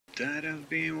Tired of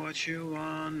being what you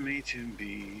want me to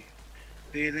be.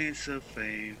 Feeling so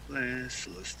faithless,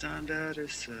 lost under the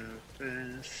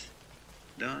surface.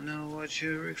 Don't know what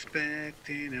you're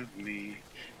expecting of me,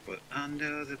 but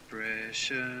under the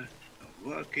pressure of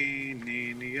walking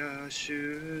in your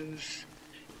shoes.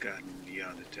 Got me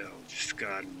on the toe, just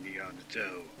got me on the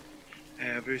toe.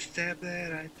 Every step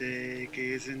that I take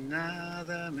is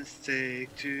another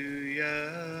mistake to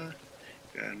you.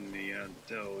 Got me on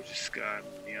the toe, just got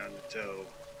me on the toe.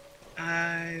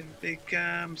 I've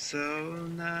become so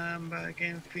numb, I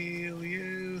can feel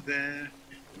you there.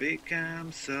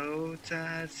 Become so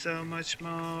tired, so much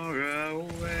more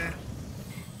aware.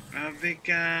 I've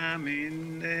become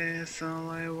in this, all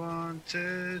I want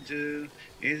to do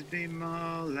is be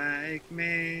more like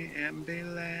me and be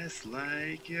less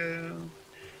like you.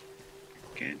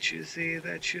 Can't you see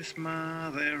that you're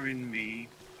smothering me?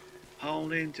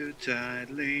 Holding too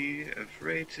tightly,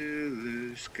 afraid to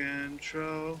lose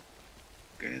control.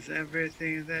 'Cause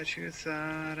everything that you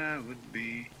thought I would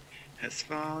be has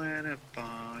fallen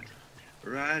apart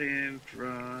right in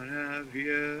front of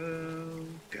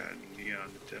you. Got me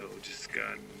on the toe, just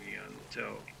got me on the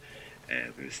toe.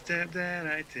 Every step that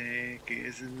I take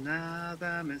is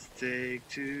another mistake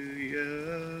to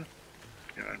you.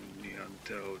 Got me on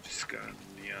the toe, just got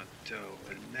me on the toe.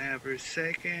 And every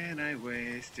second I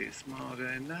waste is more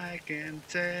than I can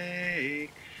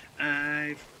take.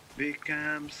 I've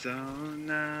become so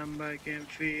numb, I can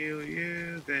feel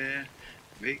you there.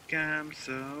 Become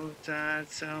so tired,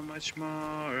 so much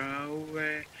more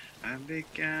away. I'm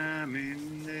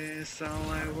becoming this, all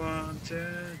I want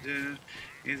to do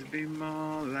is be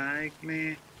more like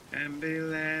me and be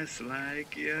less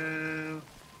like you.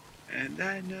 And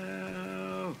I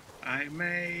know I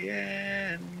may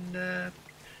end up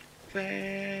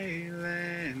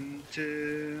failing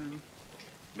too,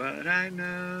 but I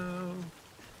know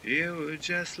you were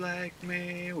just like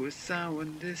me, with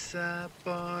someone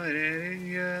disappointed in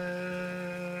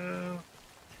you.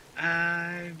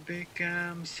 I've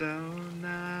become so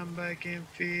numb, I can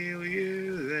feel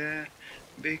you there.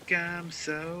 Become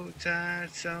so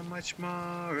tired, so much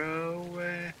more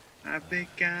away. I've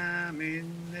become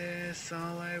in this,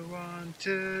 all I want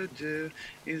to do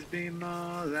is be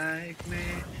more like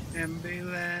me and be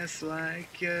less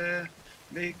like you.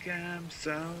 Become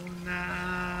so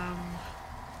numb.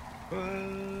 Whoa,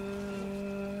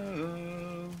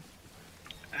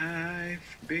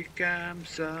 I've become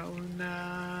so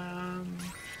numb.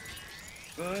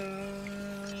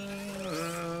 Whoa.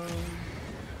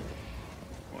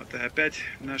 Вот и опять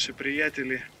наши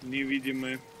приятели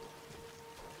невидимые.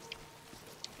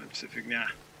 Это все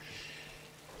фигня.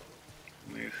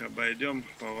 Мы их обойдем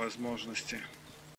по возможности.